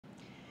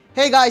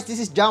Hey guys, this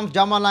is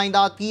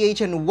JamonLine.ph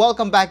and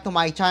welcome back to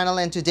my channel,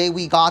 and today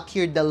we got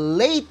here the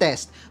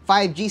latest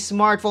 5G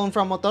smartphone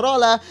from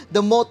Motorola,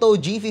 the Moto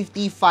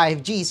G50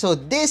 5G. So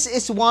this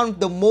is one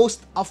of the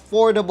most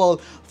affordable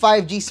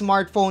 5G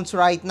smartphones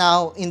right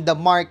now in the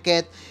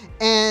market.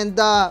 And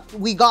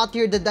we got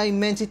here the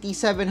Dimensity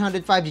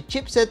 700 5G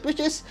chipset, which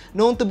is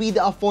known to be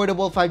the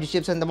affordable 5G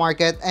chips in the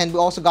market. And we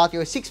also got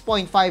your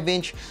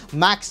 6.5-inch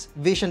max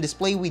vision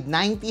display with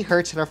 90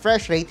 Hz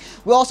refresh rate.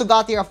 We also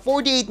got here a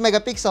 48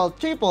 megapixel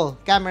triple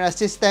camera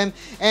system.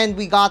 And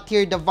we got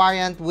here the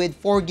variant with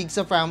 4 gigs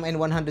of RAM and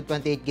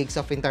 128 gigs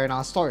of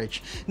internal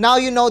storage. Now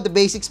you know the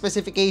basic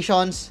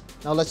specifications.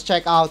 Now let's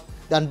check out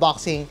the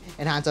unboxing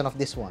and hands-on of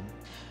this one.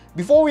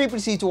 Before we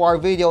proceed to our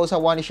videos, I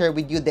want to share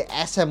with you the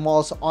SM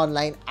Malls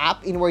online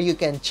app in where you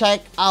can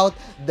check out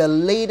the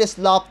latest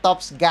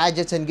laptops,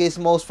 gadgets, and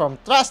gizmos from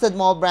trusted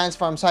mall brands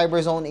from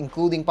Cyberzone,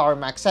 including Power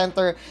Mac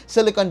Center,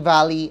 Silicon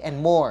Valley,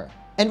 and more.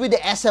 And with the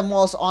SM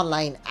Malls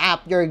online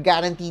app, you're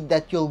guaranteed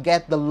that you'll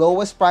get the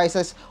lowest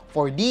prices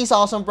for these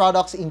awesome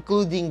products,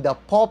 including the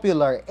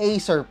popular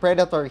Acer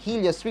Predator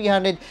Helios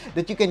 300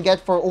 that you can get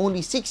for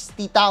only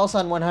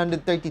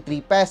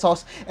 60,133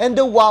 pesos, and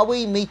the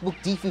Huawei MateBook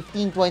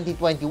G15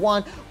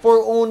 2021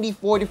 for only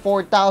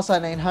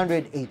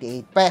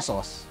 44,988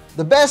 pesos.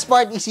 The best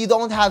part is you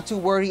don't have to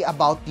worry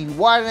about the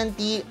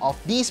warranty of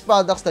these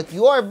products that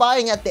you are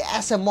buying at the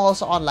SM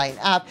Malls online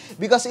app,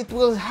 because it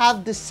will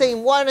have the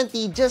same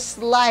warranty just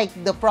like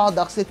the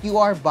products that you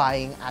are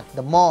buying at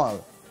the mall.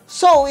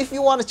 So if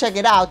you want to check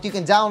it out, you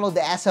can download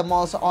the SM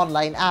Malls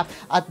online app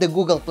at the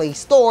Google Play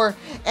Store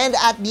and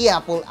at the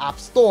Apple App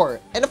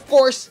Store. And of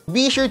course,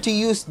 be sure to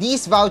use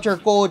this voucher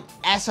code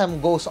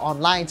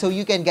SMGoesOnline so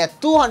you can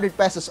get 200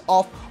 pesos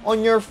off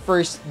on your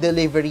first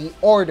delivery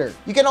order.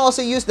 You can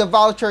also use the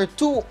voucher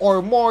 2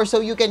 or more so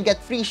you can get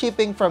free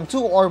shipping from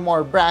 2 or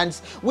more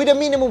brands with a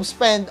minimum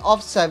spend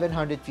of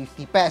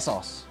 750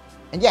 pesos.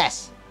 And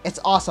yes, it's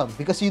awesome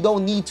because you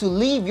don't need to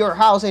leave your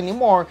house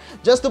anymore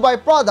just to buy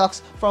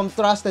products from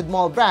trusted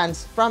mall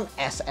brands from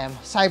SM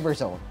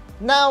Cyberzone.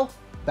 Now,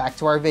 back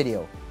to our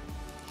video.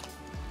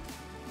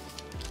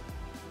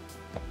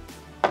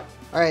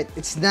 Alright,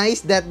 it's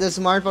nice that the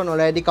smartphone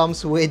already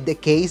comes with the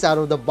case out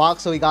of the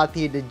box. So we got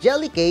here the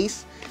jelly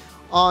case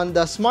on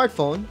the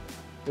smartphone.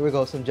 Here we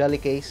go, some jelly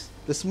case.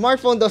 The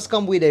smartphone does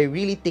come with a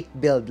really thick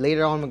build.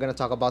 Later on, we're going to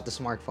talk about the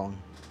smartphone.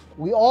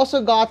 We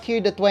also got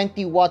here the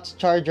 20 watts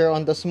charger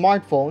on the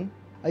smartphone,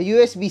 a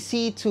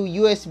USB-C to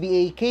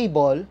USB-A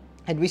cable,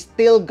 and we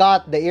still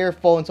got the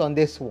earphones on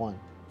this one.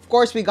 Of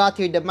course, we got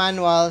here the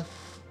manual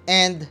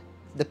and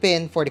the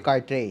pin for the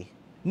card tray.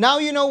 Now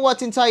you know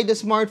what's inside the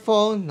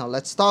smartphone. Now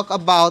let's talk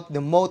about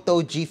the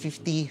Moto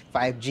G50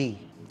 5G.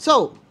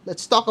 So,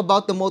 let's talk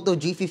about the Moto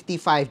G50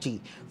 5G.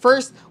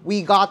 First,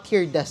 we got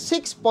here the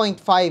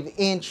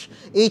 6.5-inch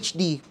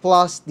HD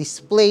Plus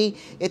display.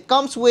 It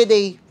comes with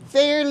a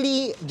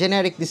fairly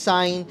generic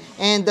design,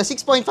 and the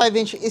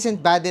 6.5-inch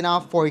isn't bad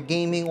enough for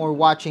gaming or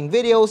watching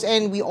videos,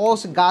 and we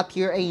also got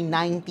here a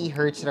 90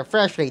 Hz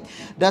refresh rate.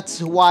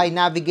 That's why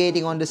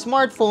navigating on the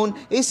smartphone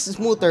is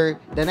smoother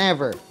than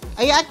ever.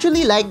 I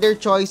actually like their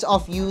choice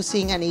of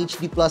using an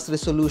HD Plus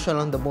resolution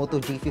on the Moto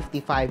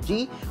G50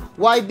 5G.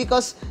 Why?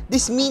 Because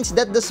this means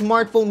that the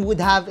smartphone would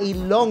have a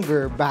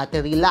longer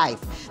battery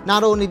life.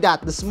 Not only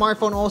that, the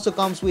smartphone also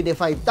comes with a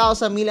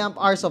 5,000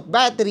 mAh of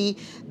battery.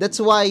 That's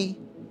why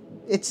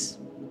it's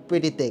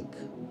pretty thick.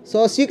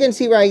 So as you can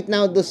see right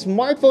now, the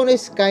smartphone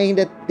is kind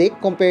of thick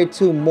compared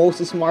to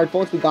most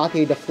smartphones. We got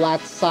here the flat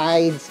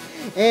sides,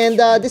 and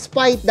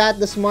despite that,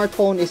 the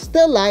smartphone is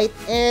still light,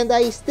 and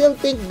I still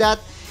think that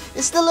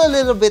it's still a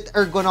little bit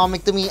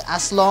ergonomic to me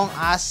as long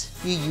as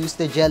you use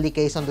the jelly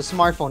case on the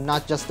smartphone,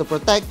 not just to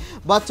protect,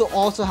 but to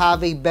also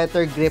have a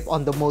better grip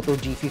on the Moto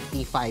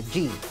G50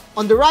 5G.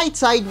 On the right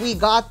side, we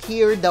got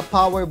here the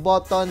power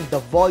button, the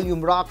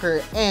volume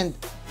rocker, and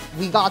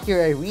we got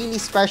here a really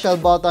special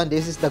button.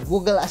 This is the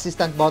Google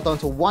Assistant button.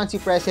 So once you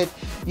press it,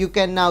 you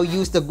can now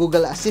use the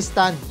Google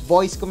Assistant.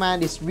 Voice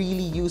command is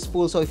really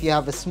useful. So if you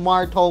have a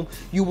smart home,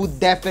 you would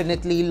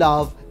definitely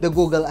love the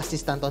Google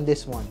Assistant on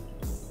this one.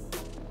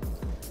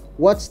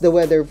 What's the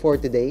weather for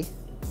today?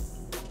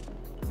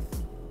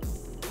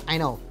 I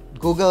know,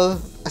 Google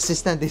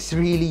Assistant is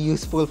really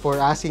useful for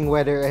asking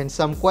weather and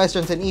some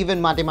questions and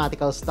even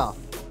mathematical stuff.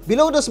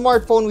 Below the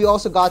smartphone, we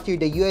also got here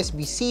the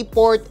USB-C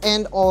port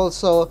and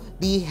also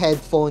the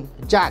headphone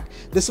jack.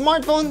 The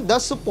smartphone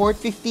does support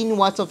 15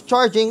 watts of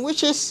charging,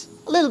 which is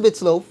a little bit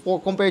slow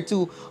compared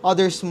to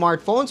other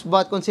smartphones,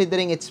 but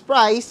considering its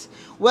price,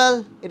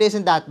 well, it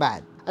isn't that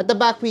bad. At the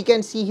back, we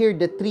can see here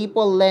the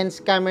triple lens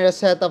camera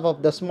setup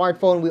of the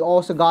smartphone. We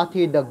also got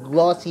here the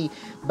glossy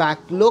back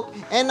look,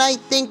 and I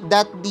think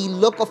that the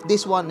look of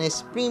this one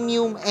is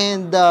premium,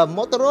 and the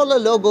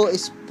Motorola logo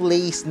is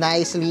placed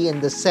nicely in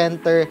the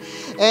center,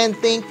 and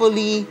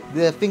thankfully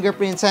the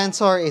fingerprint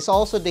sensor is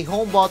also the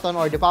home button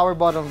or the power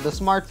button of the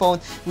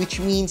smartphone, which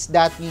means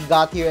that we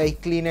got here a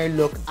cleaner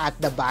look at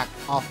the back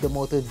of the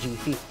Moto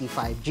G50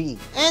 5G.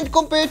 And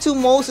compared to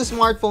most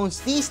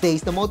smartphones these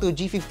days, the Moto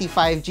G50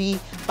 5G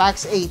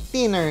packs a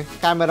thinner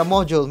camera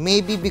module,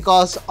 maybe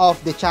because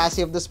of the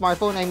chassis of the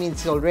smartphone. I mean,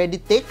 it's already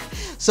thick,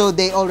 so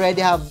they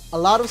already have a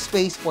lot of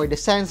space for the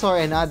sensor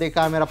and other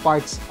camera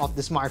parts of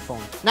the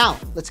smartphone. Now,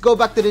 let's go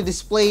back to the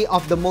display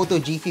of the Moto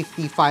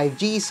G50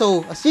 5G.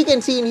 So, as you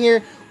can see in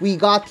here, we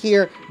got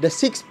here the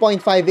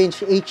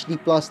 6.5-inch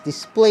HD Plus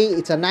display.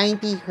 It's a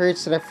 90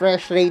 Hz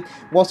refresh rate.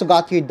 We also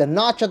got here the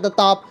notch at the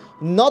top,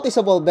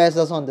 noticeable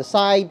bezels on the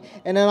side,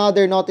 and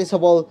another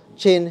noticeable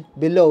chin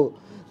below.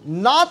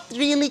 Not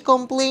really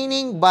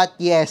complaining, but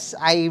yes,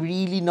 I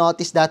really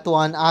noticed that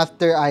one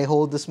after I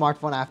hold the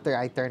smartphone, after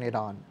I turn it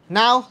on.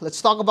 Now,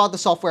 let's talk about the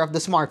software of the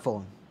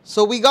smartphone.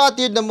 So we got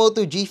here the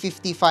Moto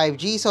G50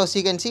 5G. So as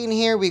you can see in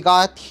here, we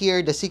got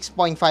here the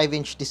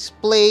 6.5-inch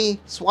display.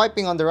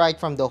 Swiping on the right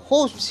from the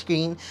home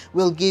screen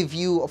will give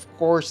you, of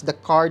course, the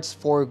cards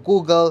for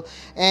Google.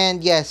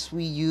 And yes,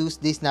 we use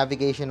this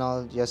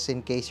navigational just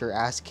in case you're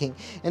asking.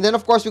 And then,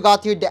 of course, we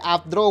got here the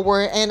app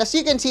drawer. And as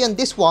you can see on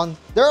this one,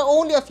 there are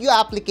only a few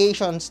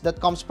applications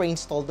that comes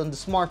pre-installed on the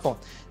smartphone.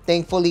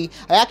 Thankfully,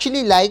 I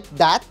actually like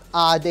that.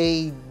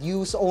 They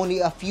use only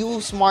a few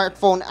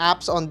smartphone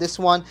apps on this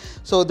one,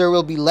 so there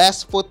will be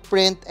less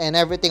footprint and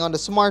everything on the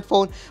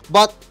smartphone.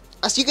 But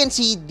as you can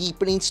see, the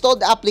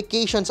pre-installed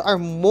applications are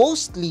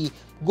mostly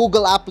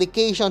Google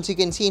applications. You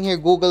can see in here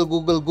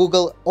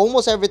Google.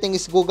 Almost everything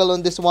is Google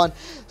on this one.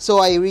 So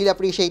I really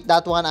appreciate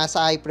that one, as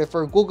I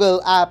prefer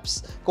Google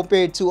apps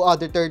compared to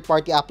other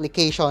third-party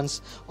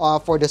applications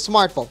for the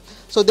smartphone.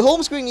 So the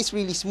home screen is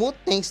really smooth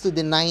thanks to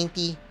the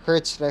 90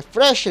 Hz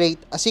refresh rate.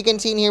 As you can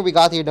see in here, we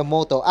got here the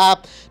Moto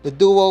app, the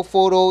Duo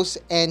Photos,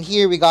 and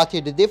here we got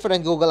here the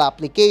different Google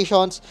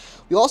applications.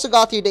 We also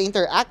got here the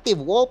interactive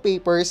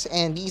wallpapers,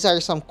 and these are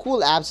some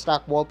cool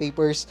abstract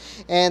wallpapers,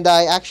 and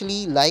I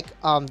actually like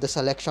the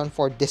selection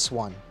for this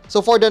one.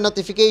 So for the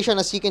notification,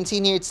 as you can see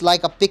in here, it's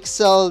like a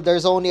pixel.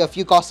 There's only a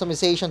few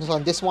customizations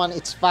on this one.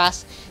 It's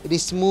fast, it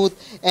is smooth,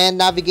 and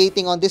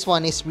navigating on this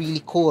one is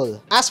really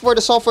cool. As for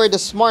the software, the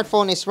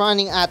smartphone is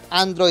running at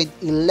Android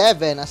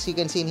 11, as you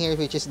can see in here,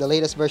 which is the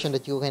latest version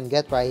that you can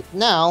get right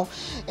now.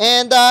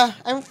 And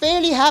I'm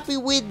fairly happy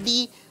with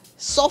the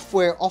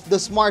software of the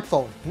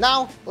smartphone.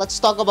 Now, let's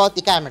talk about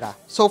the camera.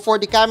 So for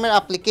the camera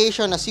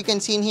application, as you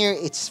can see in here,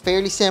 it's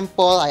fairly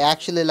simple. I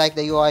actually like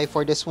the UI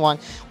for this one.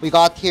 We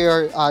got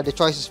here the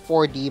choices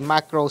for the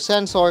macro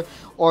sensor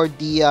or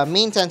the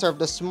main sensor of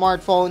the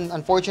smartphone.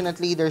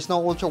 Unfortunately, there's no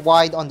ultra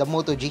wide on the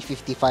Moto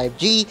G50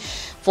 5G.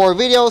 For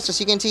videos,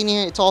 as you can see in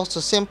here, it's also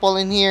simple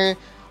in here.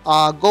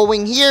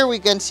 Going here, we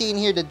can see in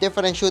here the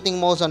different shooting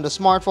modes on the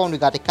smartphone. We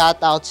got the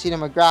cutout,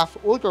 cinematograph,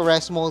 ultra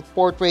res mode,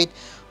 portrait,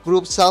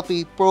 group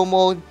selfie, pro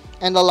mode,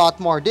 and a lot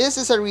more. This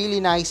is a really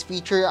nice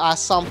feature, as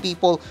some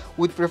people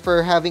would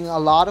prefer having a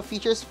lot of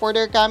features for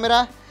their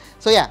camera.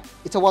 So yeah,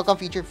 it's a welcome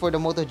feature for the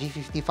Moto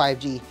G50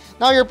 5G.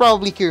 Now you're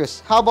probably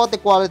curious, how about the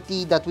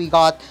quality that we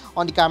got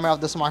on the camera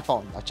of the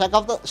smartphone?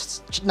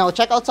 Now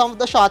check out some of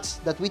the shots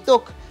that we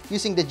took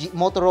using the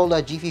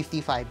Motorola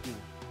G50 5G.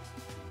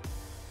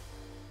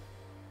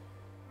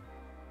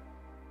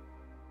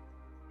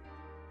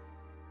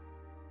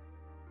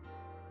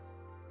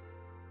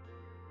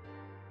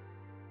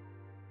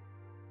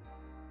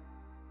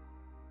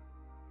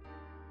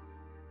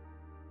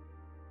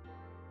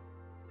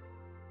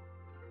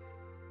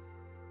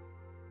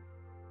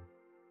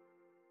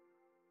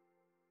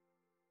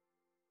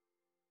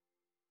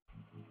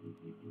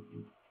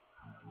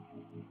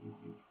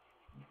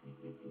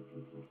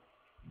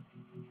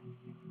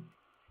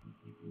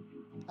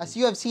 As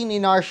you have seen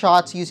in our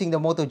shots using the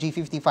Moto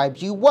G50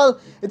 5G, well,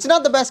 it's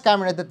not the best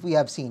camera that we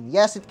have seen.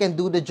 Yes, it can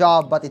do the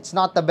job, but it's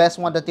not the best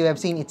one that you have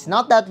seen. It's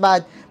not that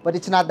bad, but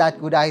it's not that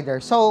good either.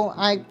 So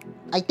I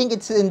think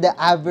it's in the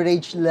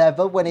average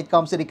level when it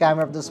comes to the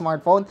camera of the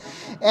smartphone.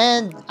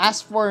 And as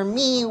for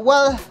me,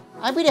 well,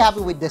 I'm pretty happy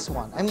with this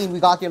one. I mean,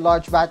 we got your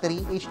large battery.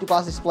 HD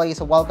Plus display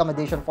is a welcome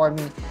addition for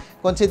me,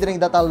 considering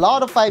that a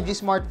lot of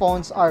 5G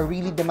smartphones are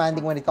really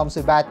demanding when it comes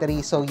to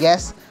battery. So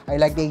yes, I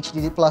like the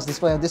HD Plus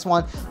display on this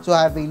one to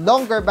have a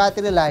longer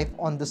battery life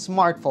on the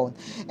smartphone.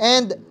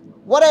 And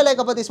what I like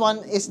about this one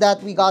is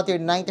that we got your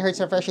 90 Hz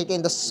refresh rate,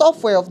 and the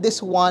software of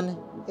this one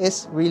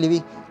is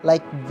really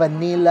like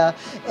vanilla,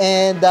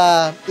 and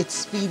it's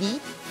speedy.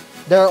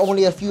 There are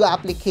only a few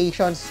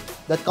applications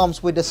that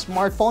comes with the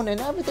smartphone, and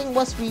everything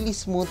was really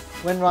smooth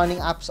when running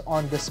apps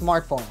on the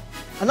smartphone.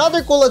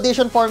 Another cool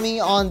addition for me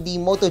on the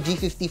Moto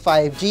G50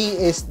 5G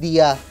is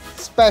the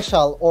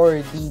special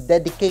or the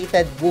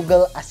dedicated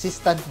Google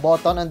Assistant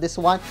button on this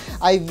one.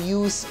 I've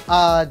used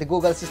the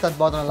Google Assistant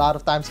button a lot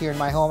of times here in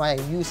my home. I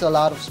use a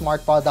lot of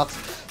smart products,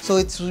 so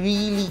it's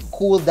really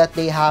cool that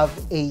they have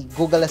a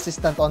Google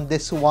Assistant on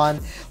this one.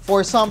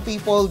 For some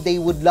people, they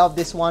would love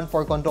this one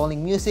for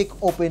controlling music,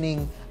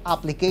 opening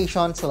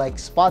applications like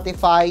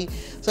Spotify.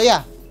 So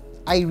yeah,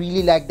 I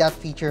really like that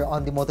feature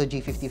on the Moto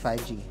G50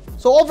 5G.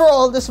 So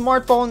overall, the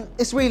smartphone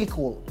is really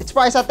cool. It's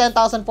priced at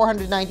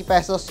 10,490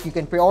 pesos. You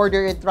can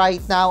pre-order it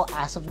right now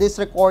as of this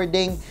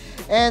recording.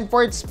 And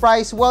for its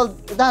price, well,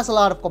 it has a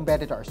lot of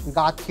competitors. We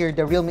got here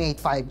the Realme 8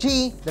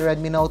 5G, the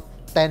Redmi Note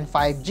 10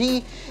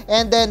 5G,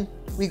 and then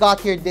we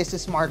got here this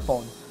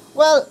smartphone.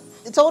 Well,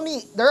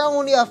 there are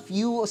only a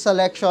few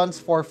selections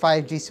for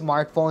 5G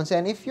smartphones,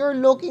 and if you're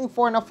looking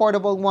for an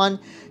affordable one,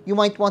 you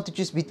might want to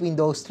choose between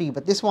those three.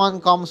 But this one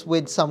comes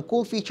with some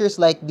cool features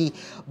like the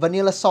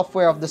vanilla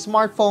software of the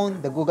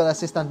smartphone, the Google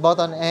Assistant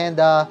button, and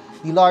the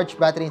large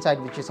battery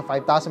inside, which is a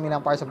 5,000 mAh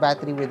of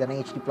battery with an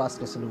HD+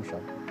 resolution.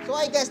 So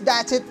I guess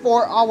that's it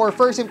for our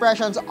first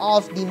impressions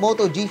of the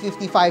Moto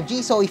G50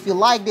 5G. So if you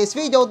like this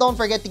video, don't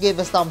forget to give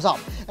us a thumbs up.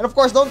 And of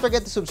course, don't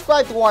forget to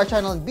subscribe to our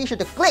channel and be sure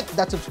to click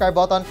that subscribe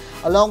button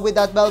along with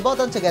that bell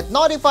button to get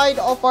notified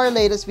of our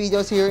latest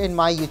videos here in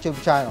my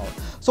YouTube channel.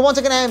 So once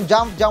again, I am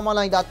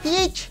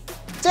JumpOnline.ph.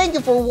 Thank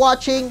you for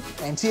watching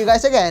and see you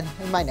guys again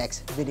in my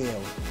next video.